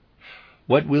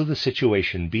 What will the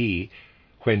situation be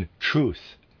when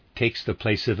truth takes the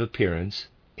place of appearance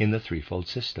in the threefold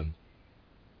system.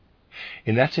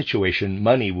 In that situation,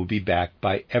 money will be backed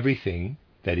by everything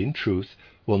that in truth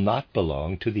will not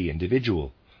belong to the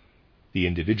individual. The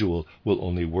individual will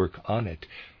only work on it,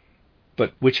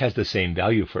 but which has the same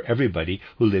value for everybody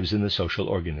who lives in the social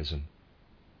organism.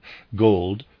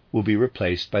 Gold will be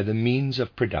replaced by the means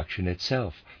of production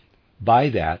itself, by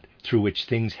that through which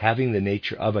things having the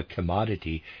nature of a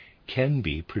commodity can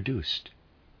be produced.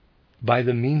 By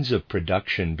the means of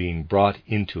production being brought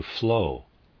into flow,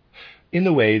 in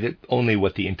the way that only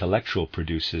what the intellectual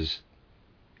produces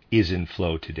is in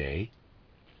flow today,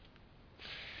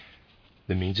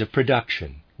 the means of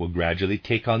production will gradually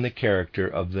take on the character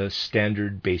of the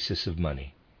standard basis of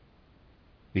money.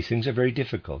 These things are very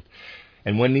difficult,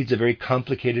 and one needs a very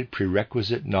complicated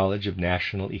prerequisite knowledge of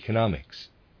national economics,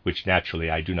 which naturally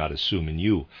I do not assume in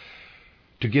you,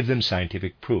 to give them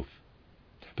scientific proof.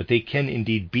 But they can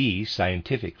indeed be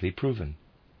scientifically proven.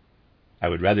 I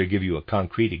would rather give you a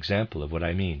concrete example of what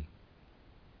I mean.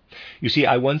 You see,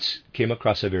 I once came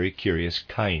across a very curious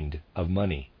kind of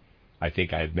money. I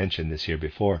think I have mentioned this here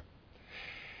before.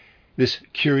 This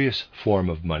curious form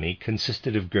of money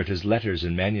consisted of Goethe's letters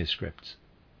and manuscripts.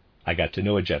 I got to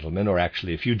know a gentleman, or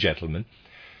actually a few gentlemen,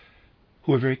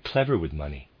 who were very clever with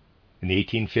money. In the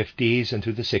 1850s and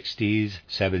through the 60s,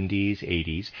 70s,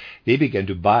 80s, they began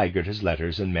to buy Goethe's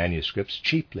letters and manuscripts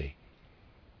cheaply.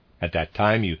 At that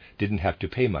time, you didn't have to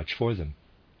pay much for them.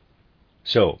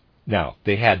 So, now,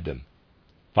 they had them.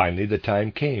 Finally, the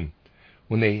time came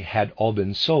when they had all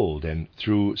been sold, and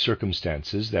through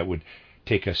circumstances that would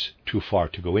take us too far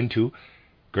to go into,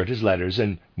 Goethe's letters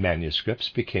and manuscripts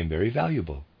became very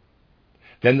valuable.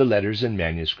 Then the letters and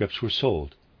manuscripts were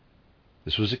sold.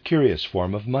 This was a curious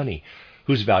form of money,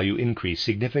 whose value increased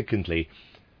significantly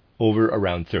over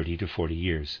around 30 to 40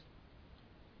 years.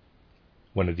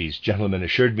 One of these gentlemen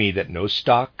assured me that no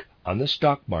stock on the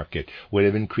stock market would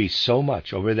have increased so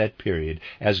much over that period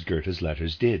as Goethe's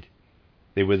letters did.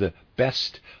 They were the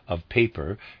best of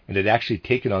paper and had actually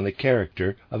taken on the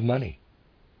character of money.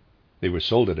 They were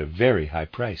sold at a very high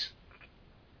price.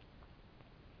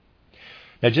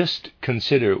 Now just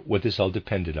consider what this all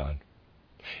depended on.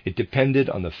 It depended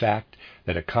on the fact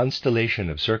that a constellation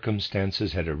of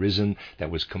circumstances had arisen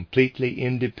that was completely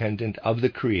independent of the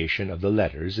creation of the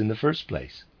letters in the first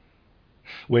place.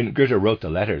 When Goethe wrote the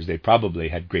letters, they probably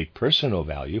had great personal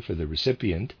value for the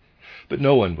recipient, but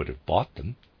no one would have bought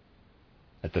them.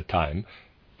 At the time,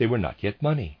 they were not yet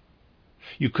money.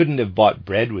 You couldn't have bought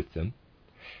bread with them.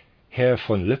 Herr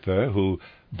von Lipper, who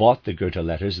bought the Goethe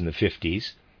letters in the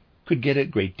 50s, could get a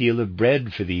great deal of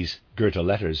bread for these Goethe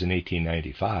letters in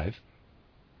 1895.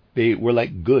 They were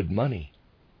like good money.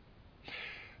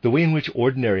 The way in which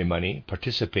ordinary money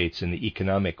participates in the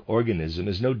economic organism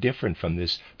is no different from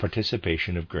this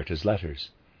participation of Goethe's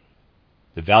letters.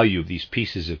 The value of these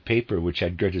pieces of paper which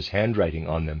had Goethe's handwriting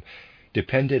on them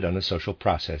depended on a social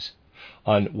process,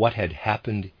 on what had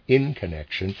happened in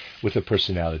connection with the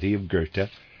personality of Goethe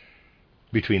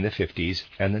between the 50s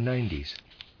and the 90s.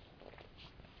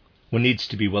 One needs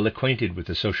to be well acquainted with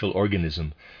the social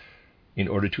organism in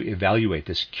order to evaluate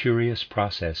this curious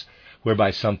process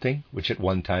whereby something which at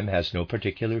one time has no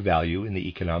particular value in the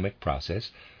economic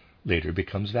process later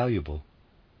becomes valuable.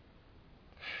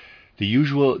 The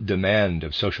usual demand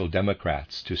of social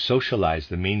democrats to socialize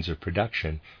the means of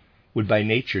production would by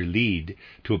nature lead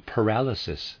to a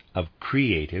paralysis of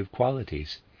creative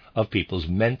qualities, of people's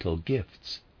mental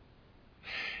gifts.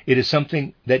 It is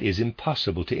something that is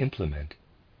impossible to implement.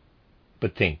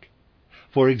 But think.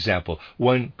 For example,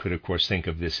 one could of course think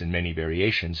of this in many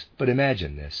variations, but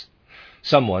imagine this.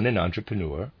 Someone, an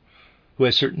entrepreneur, who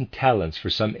has certain talents for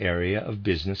some area of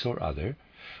business or other,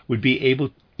 would be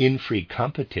able in free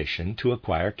competition to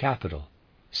acquire capital,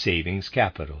 savings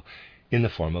capital, in the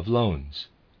form of loans.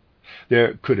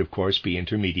 There could of course be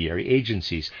intermediary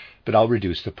agencies, but I'll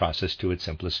reduce the process to its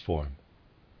simplest form.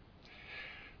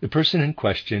 The person in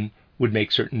question would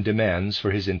make certain demands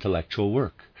for his intellectual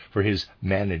work, for his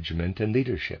management and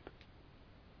leadership.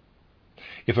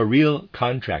 If a real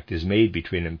contract is made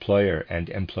between employer and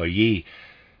employee,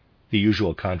 the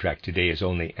usual contract today is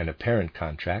only an apparent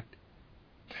contract,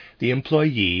 the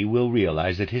employee will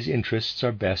realize that his interests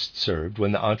are best served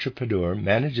when the entrepreneur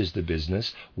manages the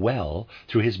business well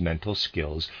through his mental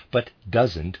skills, but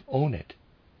doesn't own it.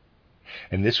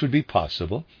 And this would be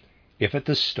possible if at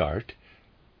the start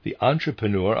the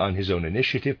entrepreneur on his own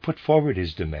initiative put forward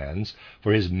his demands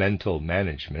for his mental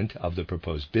management of the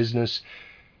proposed business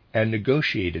and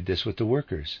negotiated this with the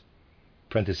workers.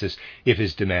 Parenthesis, if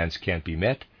his demands can't be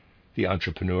met, the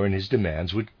entrepreneur and his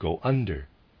demands would go under.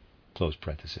 Close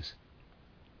parenthesis.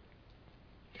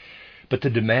 But the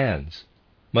demands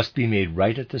must be made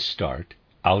right at the start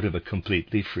out of a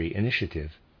completely free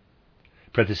initiative.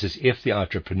 Parenthesis, if the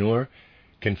entrepreneur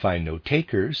can find no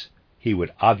takers, he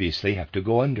would obviously have to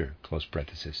go under. Close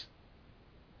parenthesis.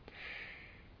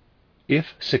 If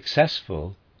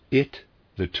successful,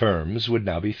 the terms would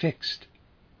now be fixed.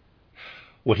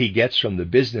 What he gets from the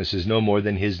business is no more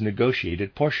than his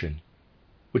negotiated portion,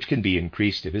 which can be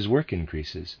increased if his work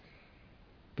increases.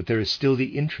 But there is still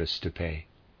the interest to pay.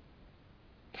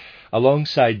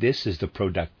 Alongside this is the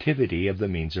productivity of the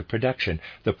means of production,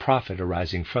 the profit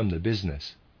arising from the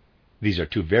business. These are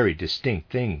two very distinct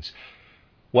things.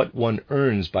 What one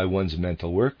earns by one's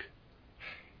mental work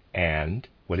and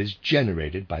what is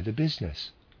generated by the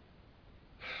business.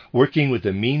 Working with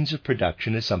the means of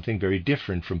production is something very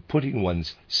different from putting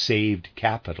one's saved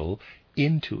capital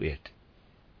into it.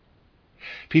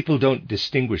 People don't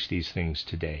distinguish these things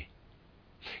today.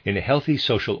 In a healthy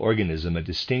social organism, a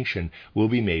distinction will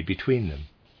be made between them.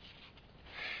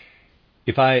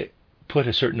 If I put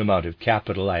a certain amount of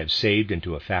capital I have saved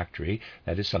into a factory,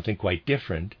 that is something quite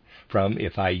different from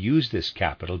if I use this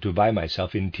capital to buy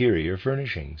myself interior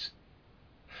furnishings.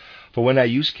 For when I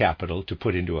use capital to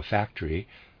put into a factory,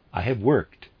 I have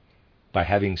worked by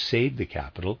having saved the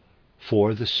capital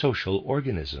for the social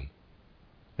organism.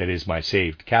 That is, my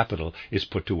saved capital is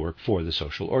put to work for the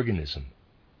social organism.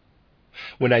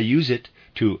 When I use it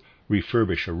to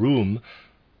refurbish a room,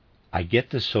 I get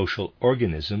the social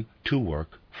organism to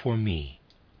work for me.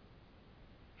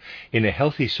 In a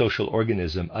healthy social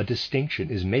organism, a distinction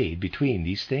is made between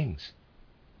these things.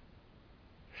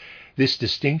 This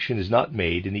distinction is not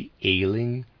made in the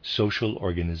ailing social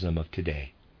organism of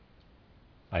today.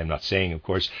 I am not saying, of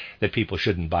course, that people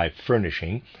shouldn't buy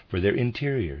furnishing for their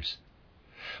interiors.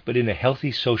 But in a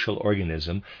healthy social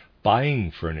organism, buying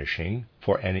furnishing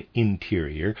for an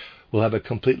interior will have a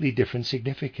completely different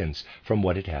significance from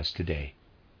what it has today.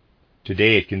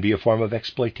 Today it can be a form of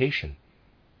exploitation.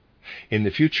 In the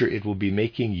future it will be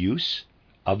making use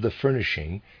of the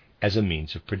furnishing as a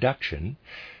means of production,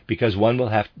 because one will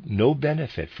have no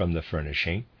benefit from the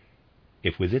furnishing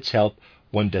if with its help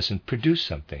one doesn't produce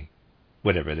something,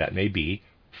 whatever that may be,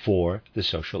 for the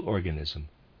social organism.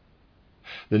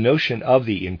 The notion of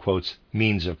the, in quotes,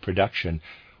 means of production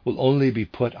will only be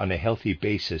put on a healthy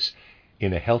basis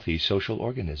in a healthy social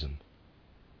organism.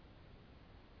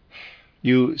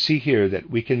 You see here that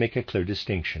we can make a clear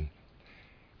distinction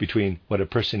between what a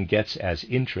person gets as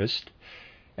interest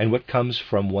and what comes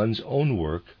from one's own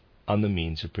work on the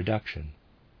means of production.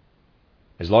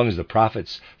 As long as the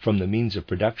profits from the means of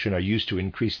production are used to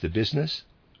increase the business,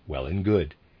 well and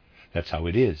good. That's how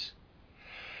it is.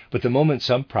 But the moment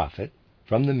some profit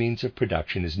from the means of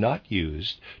production is not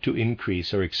used to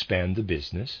increase or expand the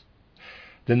business,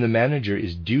 then the manager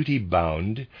is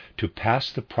duty-bound to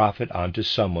pass the profit on to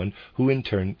someone who in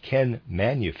turn can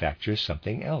manufacture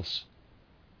something else.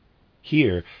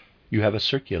 Here you have a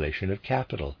circulation of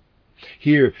capital.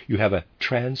 Here you have a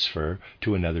transfer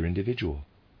to another individual.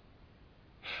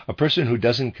 A person who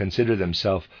doesn't consider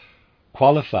themselves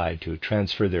qualified to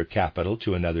transfer their capital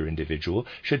to another individual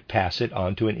should pass it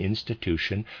on to an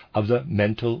institution of the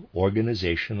mental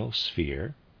organizational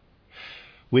sphere,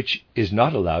 which is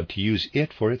not allowed to use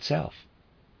it for itself,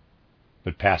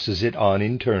 but passes it on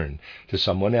in turn to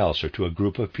someone else or to a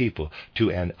group of people,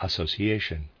 to an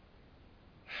association.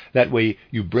 That way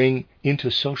you bring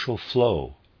into social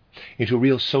flow, into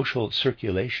real social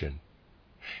circulation,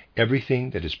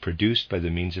 everything that is produced by the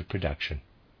means of production.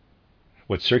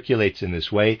 What circulates in this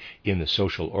way in the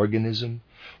social organism,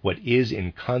 what is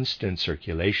in constant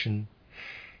circulation,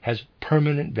 has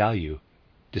permanent value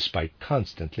despite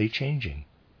constantly changing.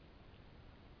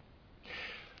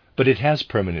 But it has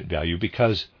permanent value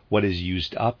because what is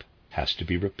used up has to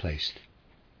be replaced.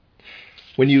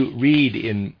 When you read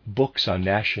in books on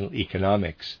national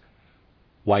economics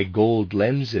why gold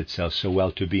lends itself so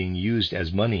well to being used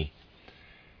as money,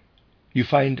 you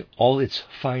find all its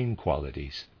fine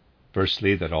qualities.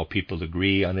 Firstly, that all people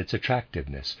agree on its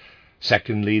attractiveness.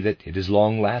 Secondly, that it is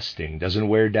long-lasting, doesn't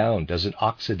wear down, doesn't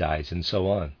oxidize, and so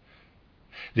on.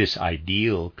 This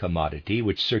ideal commodity,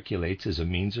 which circulates as a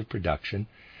means of production,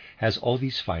 has all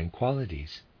these fine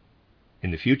qualities.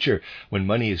 In the future, when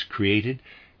money is created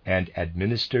and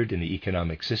administered in the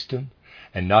economic system,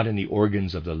 and not in the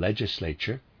organs of the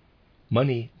legislature,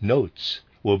 money notes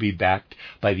will be backed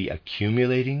by the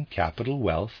accumulating capital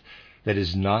wealth that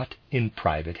is not in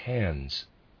private hands.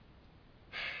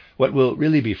 What will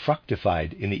really be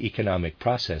fructified in the economic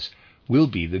process will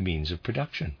be the means of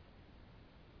production.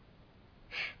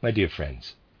 My dear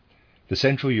friends, the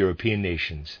Central European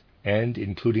nations, and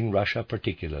including Russia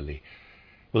particularly,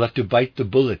 will have to bite the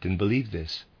bullet and believe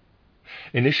this.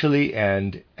 Initially,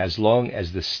 and as long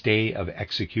as the stay of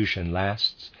execution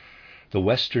lasts, the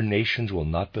Western nations will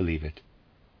not believe it.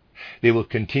 They will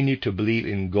continue to believe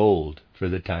in gold for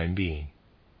the time being.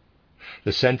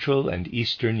 The Central and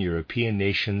Eastern European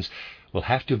nations will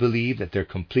have to believe that their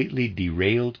completely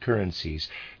derailed currencies,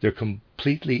 their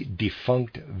completely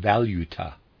defunct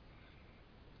valuta,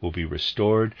 will be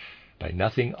restored by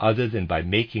nothing other than by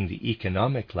making the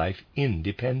economic life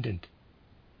independent.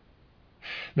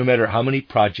 No matter how many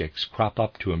projects crop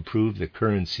up to improve the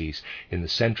currencies in the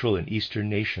Central and Eastern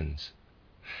nations,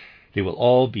 they will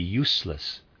all be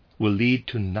useless, will lead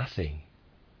to nothing.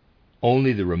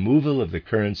 Only the removal of the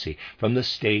currency from the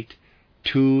state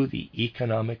to the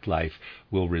economic life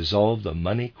will resolve the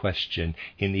money question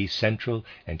in these Central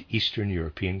and Eastern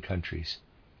European countries.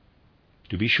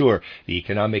 To be sure, the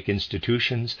economic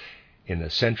institutions in the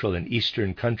Central and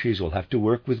Eastern countries will have to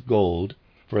work with gold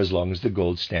for as long as the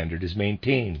gold standard is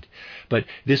maintained, but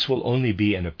this will only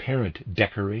be an apparent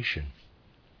decoration.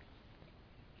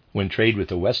 When trade with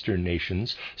the Western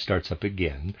nations starts up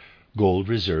again, gold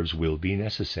reserves will be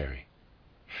necessary.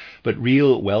 But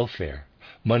real welfare,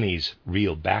 money's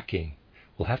real backing,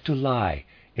 will have to lie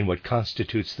in what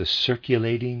constitutes the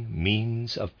circulating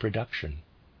means of production.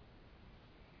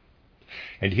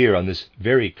 And here, on this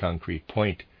very concrete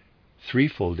point,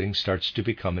 threefolding starts to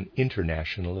become an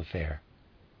international affair.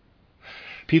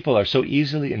 People are so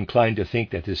easily inclined to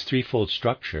think that this threefold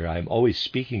structure I am always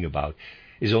speaking about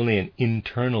is only an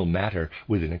internal matter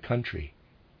within a country.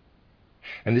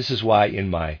 And this is why in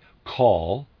my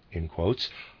call, in quotes,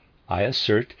 I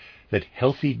assert that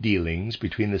healthy dealings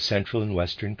between the Central and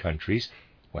Western countries,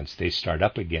 once they start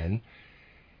up again,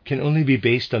 can only be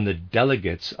based on the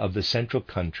delegates of the Central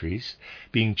countries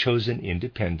being chosen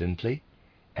independently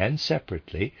and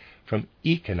separately from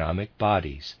economic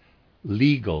bodies,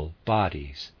 legal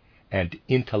bodies, and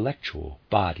intellectual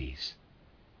bodies.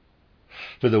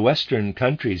 For the Western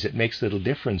countries, it makes little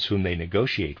difference whom they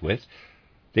negotiate with.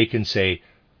 They can say,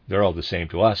 they're all the same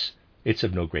to us, it's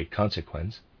of no great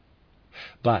consequence.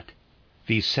 But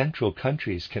these Central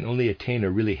countries can only attain a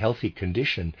really healthy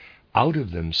condition out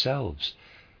of themselves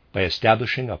by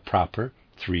establishing a proper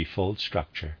threefold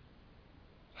structure.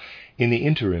 In the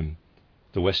interim,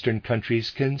 the Western countries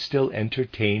can still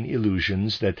entertain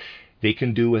illusions that they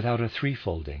can do without a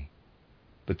threefolding.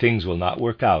 But things will not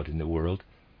work out in the world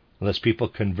unless people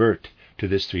convert to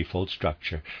this threefold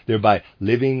structure, thereby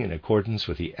living in accordance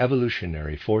with the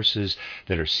evolutionary forces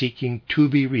that are seeking to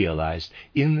be realized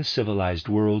in the civilized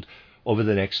world over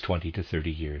the next 20 to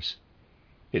 30 years.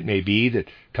 It may be that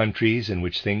countries in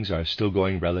which things are still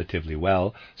going relatively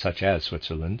well, such as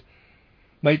Switzerland,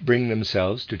 might bring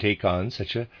themselves to take on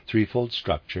such a threefold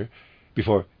structure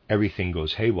before everything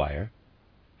goes haywire.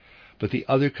 But the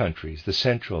other countries, the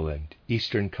Central and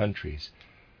Eastern countries,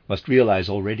 must realize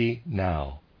already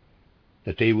now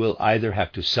that they will either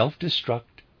have to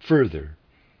self-destruct further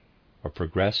or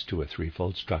progress to a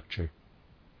threefold structure.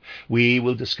 We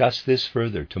will discuss this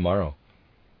further tomorrow,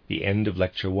 the end of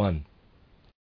Lecture 1.